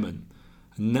chairman.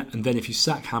 And then if you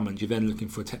sack Hammond, you're then looking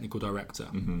for a technical director.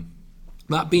 Mm-hmm.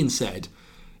 That being said,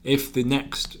 if the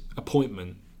next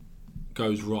appointment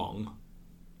goes wrong,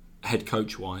 head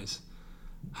coach-wise,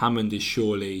 Hammond is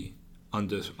surely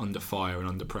under fire and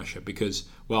under pressure because,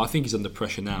 I think he's under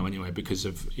pressure now anyway because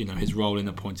of his role in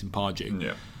appointing Pardew.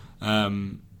 Yeah.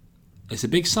 It's a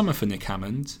big summer for Nick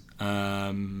Hammond.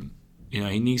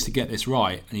 He needs to get this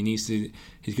right, and he's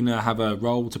going to have a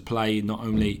role to play not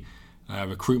only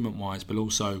recruitment wise but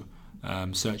also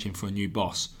searching for a new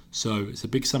boss. So it's a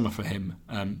big summer for him.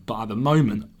 But at the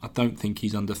moment, I don't think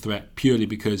he's under threat purely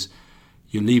because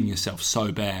you're leaving yourself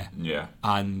so bare. Yeah.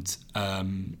 And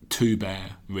too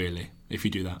bare, really, if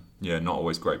you do that. Yeah, not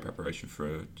always great preparation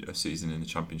for a season in the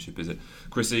Championship, is it?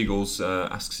 Chris Eagles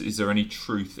asks, is there any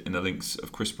truth in the links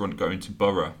of Chris Brunt going to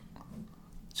Borough?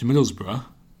 To Middlesbrough?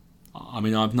 I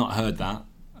mean, I've not heard that.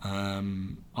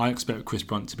 I expect Chris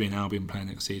Brunt to be an Albion player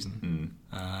next season.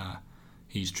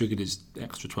 He's triggered his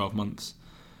extra 12 months.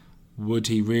 Would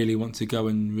he really want to go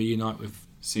and reunite with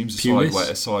Seems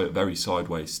Pulis? a very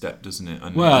sideways step, doesn't it?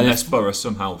 And unless Borough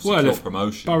somehow secure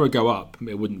promotion. Borough go up,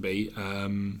 it wouldn't be. I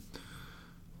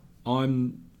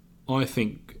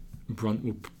think Brunt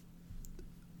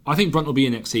will be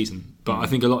in next season, but I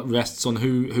think a lot rests on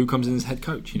who comes in as head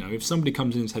coach. If somebody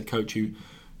comes in as head coach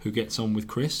who gets on with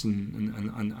Chris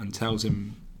and tells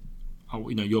him,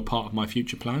 you're part of my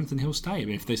future plans, then he'll stay.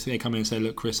 If they come in and say,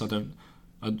 look, Chris,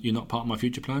 you're not part of my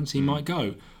future plans, he might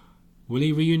go. Will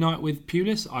he reunite with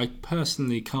Pulis? I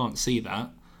personally can't see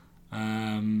that.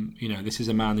 This is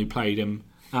a man who played him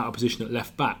out of position at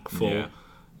left back for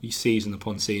season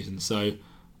upon season. So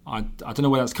I don't know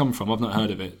where that's come from. I've not heard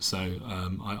of it. So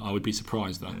I would be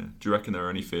surprised though. Yeah. Do you reckon there are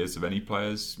any fears of any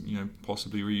players,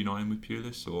 possibly reuniting with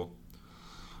Pulis? Or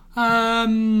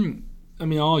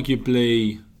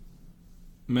arguably,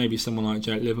 maybe someone like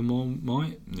Jake Livermore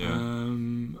might. Yeah.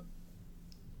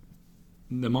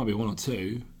 There might be one or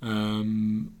two,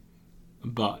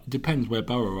 but it depends where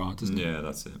Borough are, doesn't it? Yeah,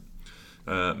 that's it.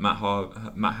 Matt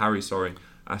Harry,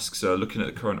 asks, looking at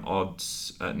the current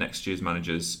odds at next year's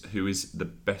managers, who is the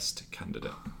best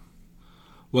candidate?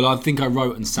 Well, I think I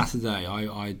wrote on Saturday.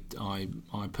 I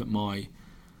put my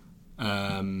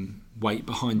weight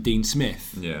behind Dean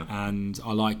Smith, and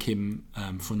I like him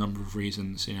for a number of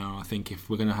reasons. I think if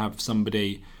we're going to have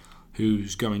somebody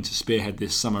who's going to spearhead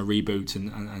this summer reboot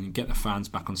and get the fans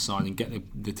back on side and get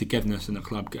the togetherness in the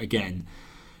club again,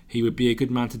 he would be a good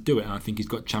man to do it. And I think he's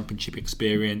got championship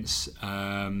experience,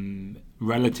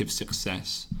 relative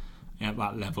success at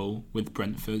that level with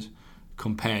Brentford,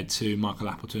 compared to Michael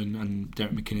Appleton and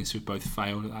Derek McInnes, who've both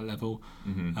failed at that level.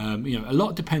 Mm-hmm. A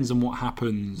lot depends on what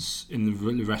happens in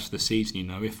the rest of the season.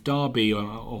 If Derby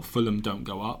or Fulham don't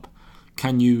go up,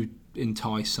 can you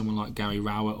entice someone like Gary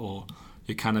Rowett or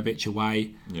Jokanovic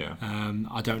away?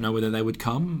 I don't know whether they would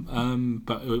come,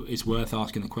 but it's worth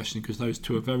asking the question because those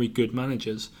two are very good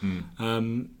managers.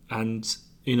 And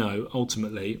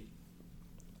ultimately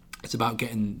it's about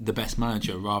getting the best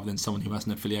manager rather than someone who has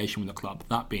an affiliation with the club.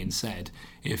 That being said,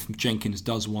 if Jenkins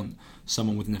does want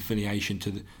someone with an affiliation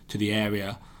to the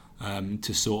area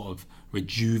to sort of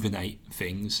rejuvenate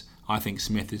things, I think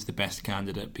Smith is the best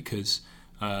candidate because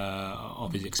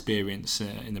of his experience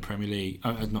in the Premier League,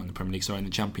 not in the Premier League, sorry, in the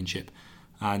Championship.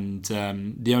 And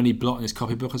the only blot in his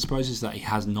copybook, I suppose, is that he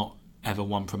has not ever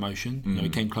won promotion. He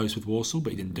came close with Walsall,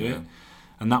 but he didn't do it.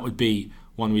 And that would be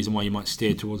one reason why you might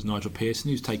steer towards Nigel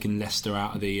Pearson, who's taken Leicester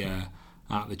out of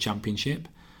the Championship.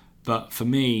 But for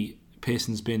me,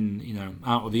 Pearson's been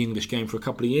out of the English game for a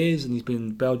couple of years, and he's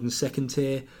been Belgian's second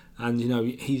tier. And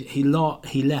he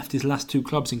left his last two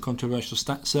clubs in controversial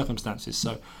circumstances.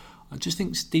 So I just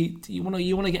think you want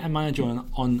to get a manager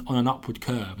on an upward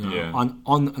curve, on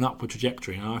an upward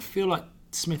trajectory, and I feel like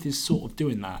Smith is sort of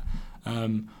doing that,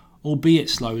 albeit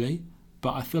slowly.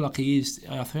 But I feel like he is.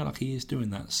 I feel like he is doing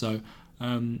that. So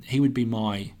he would be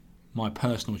my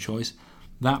personal choice.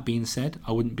 That being said,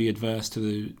 I wouldn't be adverse to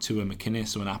a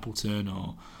McInnes or an Appleton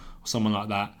or someone like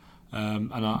that.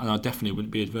 And I definitely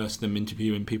wouldn't be adverse to them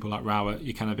interviewing people like Rowett,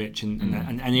 Jokanovic,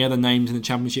 and any other names in the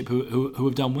Championship who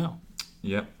have done well.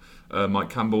 Yep. Mike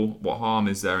Campbell, what harm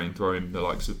is there in throwing the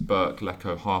likes of Burke,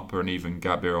 Lecco, Harper and even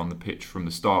Gabir on the pitch from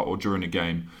the start or during a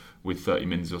game with 30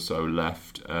 minutes or so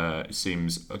left? It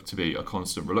seems to be a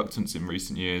constant reluctance in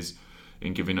recent years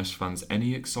in giving us fans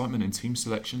any excitement in team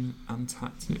selection and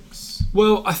tactics.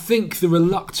 Well, I think the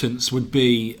reluctance would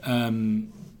be,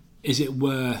 is it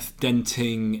worth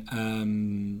denting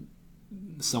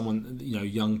someone,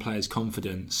 young players'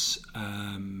 confidence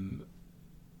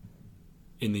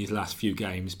in these last few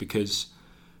games, because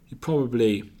you're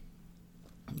probably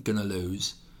going to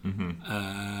lose.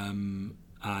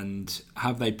 And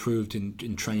have they proved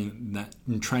in training that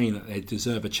they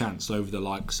deserve a chance over the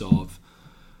likes of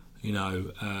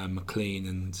McLean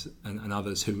and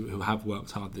others who have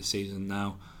worked hard this season?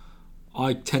 Now,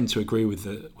 I tend to agree with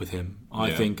him.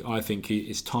 I think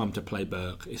it's time to play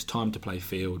Burke. It's time to play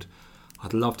Field.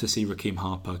 I'd love to see Raheem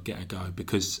Harper get a go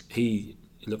because he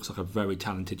looks like a very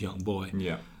talented young boy.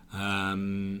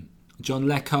 John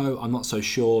Lecco, I'm not so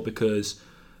sure because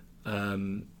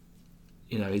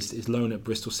his loan at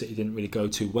Bristol City didn't really go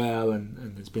too well,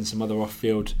 and there's been some other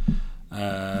off-field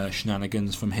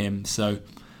shenanigans from him. So,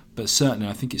 but certainly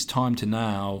I think it's time to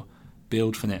now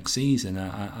build for next season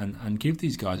and give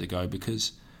these guys a go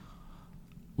because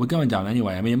we're going down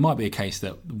anyway. I mean, it might be a case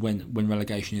that when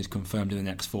relegation is confirmed in the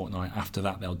next fortnight, after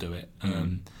that they'll do it.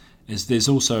 There's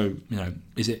also,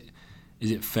 is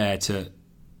it fair to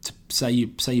say you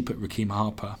put Raheem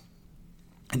Harper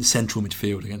in central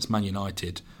midfield against Man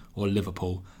United or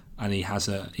Liverpool, and he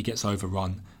gets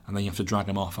overrun, and then you have to drag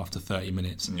him off after 30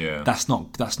 minutes. That's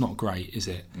not great, is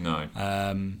it? No.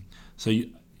 So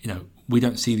we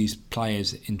don't see these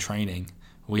players in training.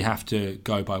 We have to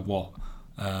go by what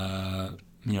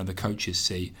the coaches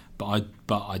see. But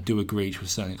I do agree to a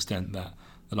certain extent that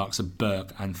the likes of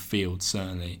Burke and Field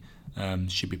certainly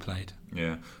should be played.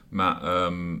 Yeah, Matt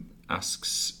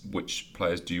asks, which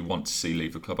players do you want to see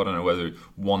leave the club? I don't know whether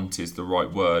want is the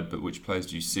right word, but which players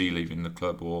do you see leaving the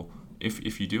club? Or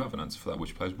if you do have an answer for that,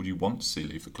 which players would you want to see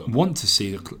leave the club? Want to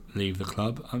see leave the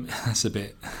club? I mean, that's a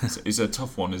bit... It's a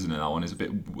tough one, isn't it? That one is a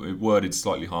bit worded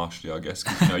slightly harshly, I guess,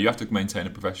 because you have to maintain a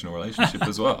professional relationship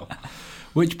as well.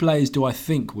 Which players do I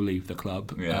think will leave the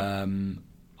club? Yeah.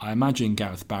 I imagine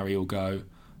Gareth Barry will go.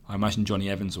 I imagine Johnny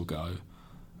Evans will go.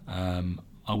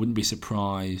 I wouldn't be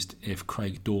surprised if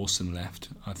Craig Dawson left.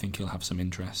 I think he'll have some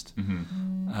interest.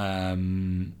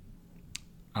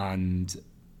 And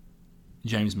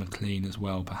James McLean as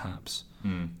well, perhaps.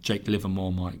 Jake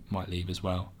Livermore might leave as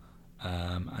well.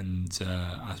 And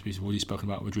as we've already spoken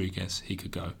about Rodriguez, he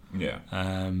could go. Yeah.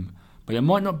 But it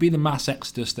might not be the mass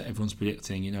exodus that everyone's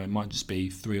predicting. It might just be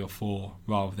 3 or 4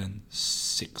 rather than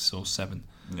 6 or 7.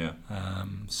 Yeah.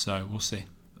 So we'll see.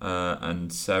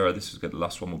 And Sarah, this is the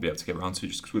last one we'll be able to get around to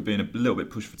just because we're being a little bit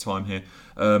pushed for time here.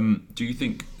 Do you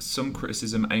think some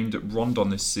criticism aimed at Rondon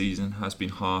this season has been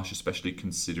harsh, especially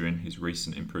considering his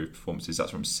recent improved performances?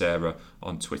 That's from Sarah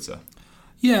on Twitter.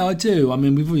 Yeah, I do. I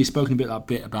mean, we've already spoken a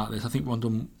bit about this. I think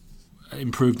Rondon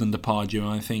improved under Pardew, and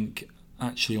I think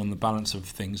actually on the balance of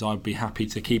things, I'd be happy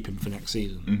to keep him for next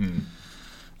season.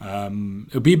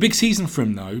 It'll be a big season for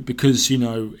him though, because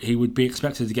he would be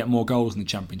expected to get more goals in the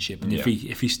Championship, and if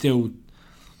he still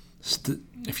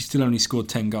only scored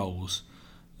 10 goals,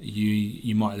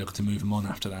 you might look to move him on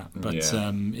after that. But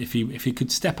if he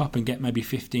could step up and get maybe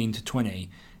 15 to 20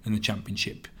 in the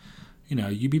Championship,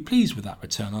 you'd be pleased with that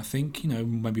return. I think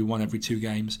maybe 1 every 2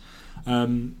 games.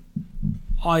 I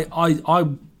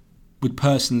would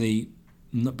personally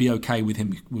not be okay with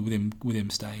him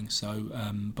staying. So,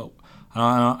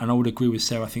 and I would agree with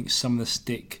Sarah. I think some of the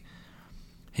stick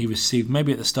he received,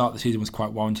 maybe at the start of the season, was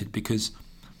quite warranted because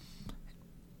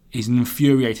he's an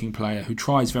infuriating player who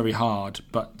tries very hard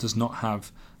but does not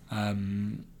have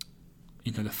the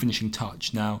finishing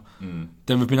touch. Now,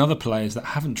 there have been other players that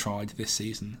haven't tried this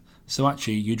season. So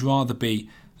actually, you'd rather be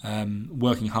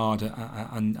working hard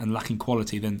and lacking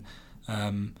quality than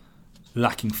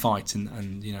lacking fight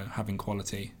and having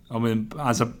quality. I mean,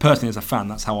 personally as a fan,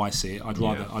 that's how I see it. I'd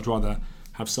rather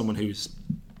have someone who's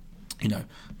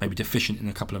maybe deficient in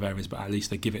a couple of areas, but at least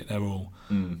they give it their all.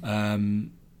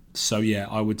 So yeah,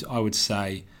 I would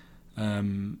say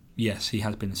yes, he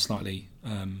has been slightly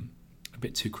a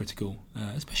bit too critical,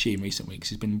 especially in recent weeks.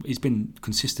 He's been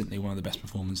consistently one of the best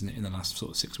performers in the last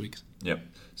sort of 6 weeks. Yep.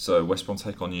 So West Brom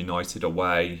take on United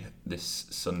away this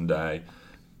Sunday.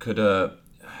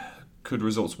 Could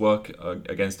results work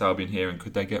against Albion here, and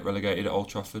could they get relegated at Old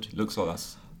Trafford? It looks like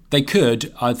that's... They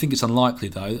could. I think it's unlikely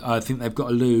though. I think they've got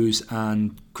to lose,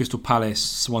 and Crystal Palace,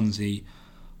 Swansea,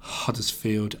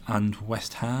 Huddersfield and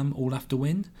West Ham all have to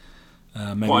win.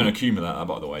 Quite an accumulator,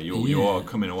 by the way. You are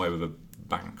coming away with a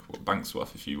bank's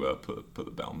worth if you put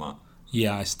the bet on that.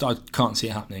 Yeah, I can't see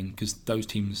it happening because those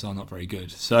teams are not very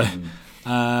good. So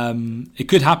it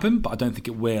could happen, but I don't think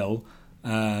it will.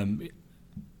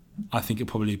 I think it'll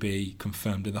probably be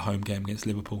confirmed in the home game against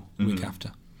Liverpool the week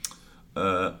after.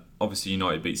 Obviously,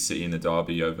 United beat City in the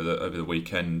derby over the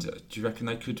weekend. Do you reckon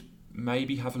they could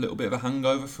maybe have a little bit of a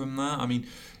hangover from that? I mean,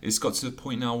 it's got to the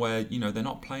point now where they're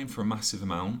not playing for a massive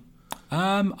amount.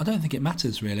 I don't think it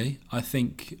matters really. I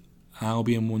think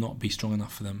Albion will not be strong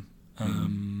enough for them.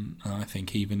 And I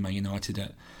think even Man United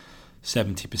at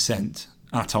 70%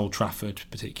 at Old Trafford,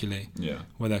 particularly,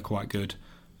 where they're quite good,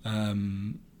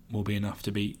 will be enough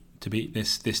to beat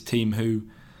this team who,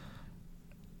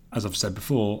 as I've said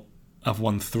before, have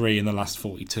won 3 in the last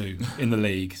 42 in the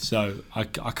league. So I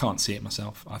can't see it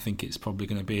myself. I think it's probably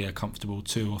going to be a comfortable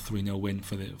 2 or 3-0 win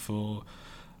for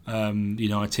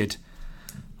United.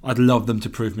 I'd love them to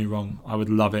prove me wrong. I would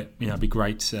love it. It'd be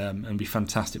great and be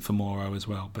fantastic for Moro as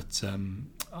well. But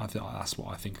I think that's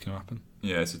what I think is going to happen.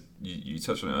 Yeah, you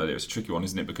touched on it earlier. It's a tricky one,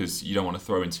 isn't it? Because you don't want to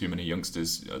throw in too many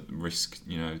youngsters at risk,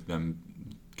 them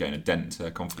getting a dent to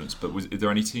their confidence. But is there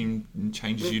any team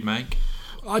changes you'd make?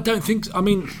 I don't think. I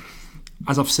mean,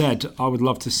 as I've said, I would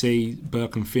love to see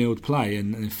Burke and Field play,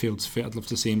 and if Field's fit, I'd love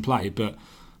to see him play. But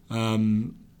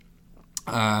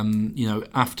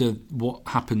after what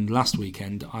happened last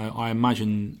weekend, I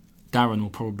imagine Darren will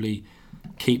probably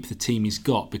keep the team he's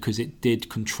got because it did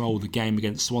control the game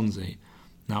against Swansea.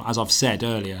 Now, as I've said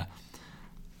earlier,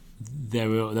 there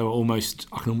were almost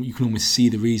you can almost see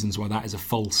the reasons why that is a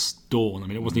false dawn. I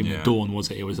mean, it wasn't even a dawn,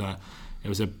 was it? It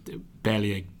was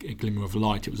barely a glimmer of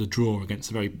light. It was a draw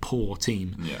against a very poor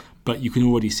team. Yeah. But you can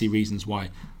already see reasons why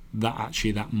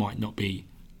that might not be.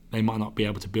 They might not be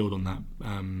able to build on that.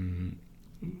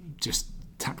 Just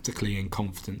tactically and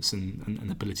confidence and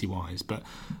ability wise, but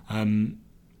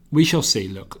we shall see.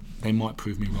 Look, they might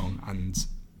prove me wrong, and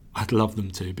I'd love them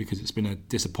to because it's been a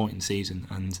disappointing season,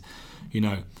 and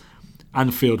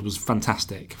Anfield was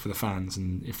fantastic for the fans,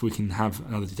 and if we can have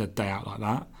another day out like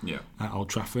that at Old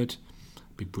Trafford,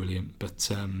 it'd be brilliant.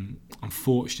 But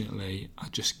unfortunately, I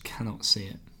just cannot see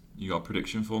it. You got a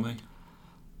prediction for me?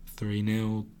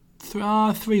 3-0.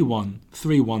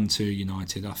 3-1 to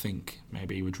United. I think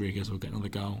maybe Rodriguez will get another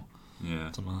goal.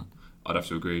 Yeah, something like that. I'd have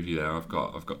to agree with you there. I've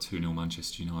got 2-0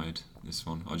 Manchester United. This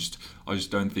one, I just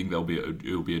don't think it'll be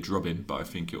a drubbing, but I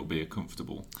think it'll be a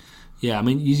comfortable. Yeah, I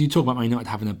mean, you talk about Man United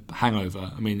having a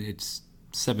hangover. I mean, it's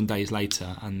 7 days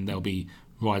later, and they'll be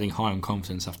riding high on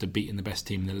confidence after beating the best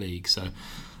team in the league. So,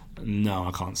 no,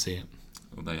 I can't see it.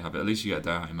 Well, there you have it. At least you get a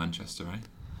day out in Manchester, right?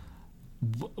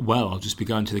 Well, I'll just be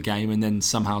going to the game and then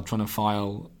somehow trying to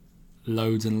file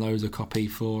loads and loads of copy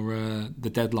for the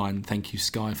deadline. Thank you,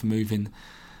 Sky, for moving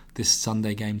this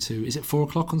Sunday game to, is it 4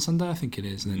 o'clock on Sunday? I think it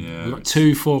is. And then we've got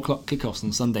 2 4 o'clock kickoffs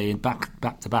on Sunday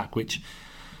back to back, which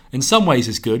in some ways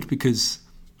is good because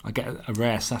I get a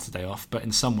rare Saturday off, but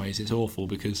in some ways it's awful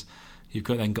because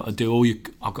I've got to do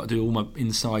all my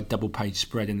inside double page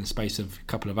spread in the space of a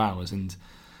couple of hours, and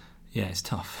yeah, it's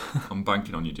tough. I'm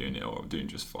banking on you doing it, or I'm doing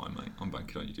just fine, mate. I'm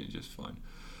banking on you doing just fine.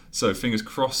 So fingers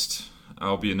crossed,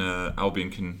 Albion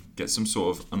can get some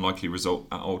sort of unlikely result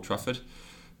at Old Trafford,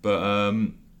 but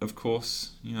of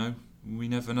course, we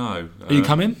never know. Are you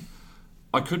coming?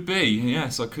 I could be,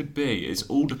 yes, I could be. It's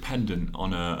all dependent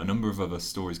on a number of other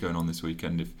stories going on this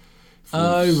weekend. If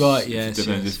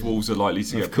Wolves are likely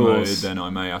to get promoted, then I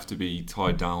may have to be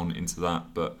tied down into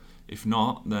that. But if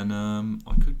not, then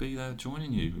I could be there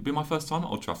joining you. It'd be my first time at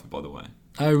Old Trafford, by the way.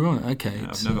 Oh right, okay.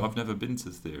 Yeah, I've never been to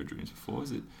the Theatre of Dreams before.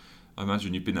 Is it? I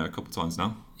imagine you've been there a couple of times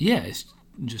now. Yeah, it's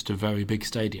just a very big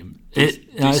stadium.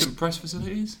 Decent press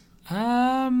facilities.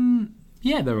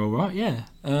 Yeah, they're all right. Yeah,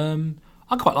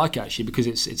 I quite like it actually because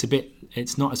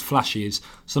it's not as flashy as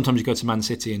sometimes you go to Man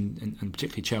City and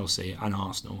particularly Chelsea and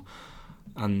Arsenal,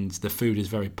 and the food is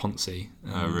very poncy.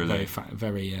 Oh, really?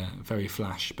 Very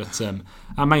flash. But at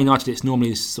Man United, it's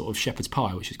normally sort of shepherd's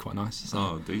pie, which is quite nice.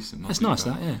 So decent. That's nice,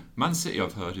 that, yeah. Man City,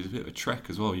 I've heard, is a bit of a trek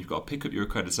as well. You've got to pick up your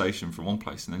accreditation from one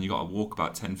place and then you've got to walk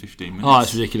about 10-15 minutes. Oh,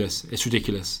 it's ridiculous. It's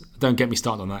ridiculous. Don't get me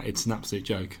started on that. It's an absolute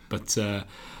joke. But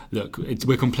look,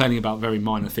 we're complaining about very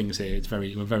minor things here.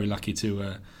 We're very lucky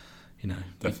to...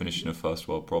 definition of first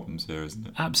world problems here, isn't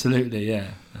it? Absolutely,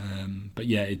 yeah. But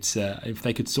yeah, it's if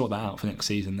they could sort that out for next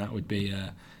season, that would be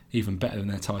even better than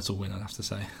their title win, I'd have to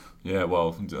say. Yeah,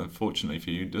 well, unfortunately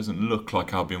for you, it doesn't look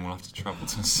like Albion will have to travel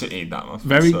to City that much.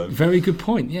 Very good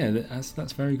point. Yeah, that's a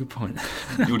very good point.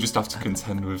 You'll just have to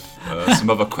contend with some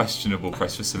other questionable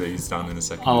press facilities down in the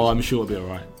second. Oh, I'm sure it'll be all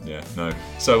right. Yeah, no.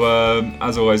 So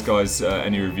as always, guys,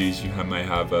 any reviews you may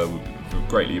have, we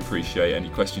greatly appreciate. Any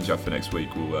questions you have for next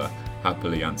week, we'll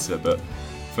happily answer. But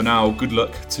for now, good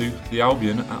luck to the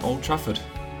Albion at Old Trafford.